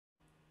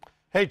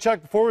Hey,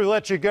 Chuck, before we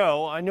let you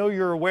go, I know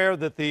you're aware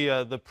that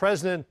the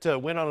president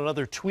went on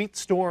another tweet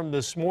storm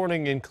this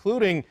morning,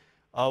 including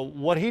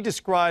what he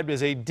described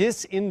as a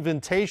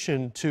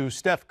disinvitation to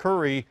Steph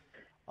Curry,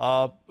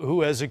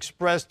 who has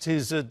expressed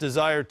his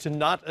desire to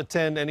not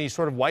attend any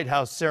sort of White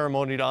House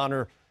ceremony to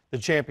honor the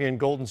champion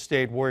Golden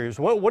State Warriors.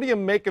 What do you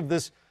make of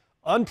this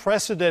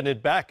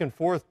unprecedented back and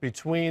forth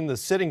between the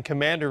sitting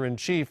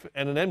commander-in-chief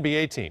and an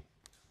NBA team?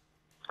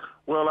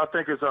 Well, I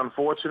think it's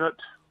unfortunate.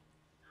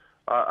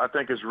 I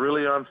think it's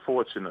really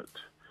unfortunate.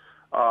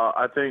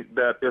 I think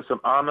that it's an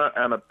honor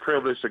and a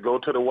privilege to go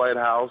to the White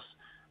House,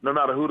 no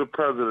matter who the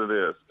president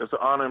is. It's an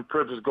honor and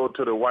privilege to go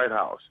to the White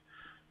House.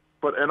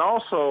 And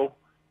also,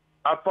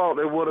 I thought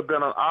it would have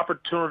been an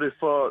opportunity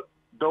for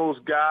those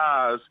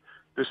guys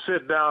to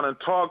sit down and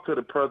talk to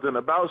the president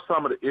about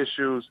some of the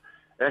issues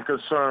and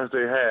concerns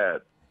they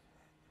had.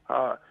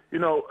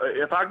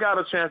 If I got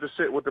a chance to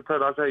sit with the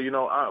president, I'd say,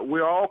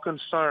 we're all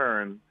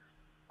concerned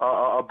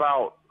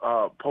about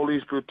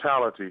police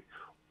brutality.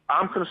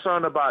 I'm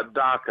concerned about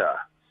DACA.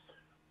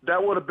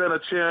 That would have been a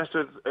chance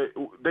to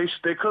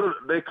they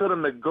could have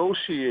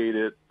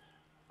negotiated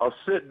a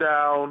sit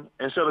down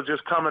instead of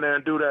just coming in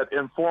and do that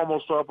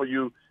informal stuff where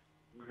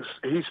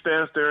he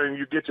stands there and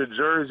you get your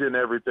jersey and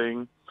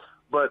everything.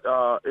 But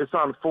it's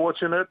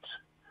unfortunate,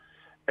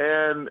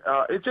 and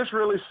it's just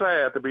really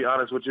sad, to be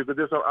honest with you,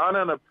 because it's an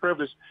honor and a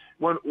privilege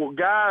when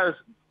guys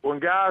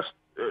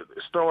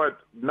start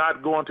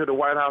not going to the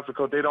White House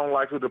because they don't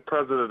like who the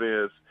president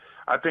is.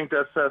 I think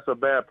that sets a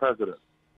bad precedent.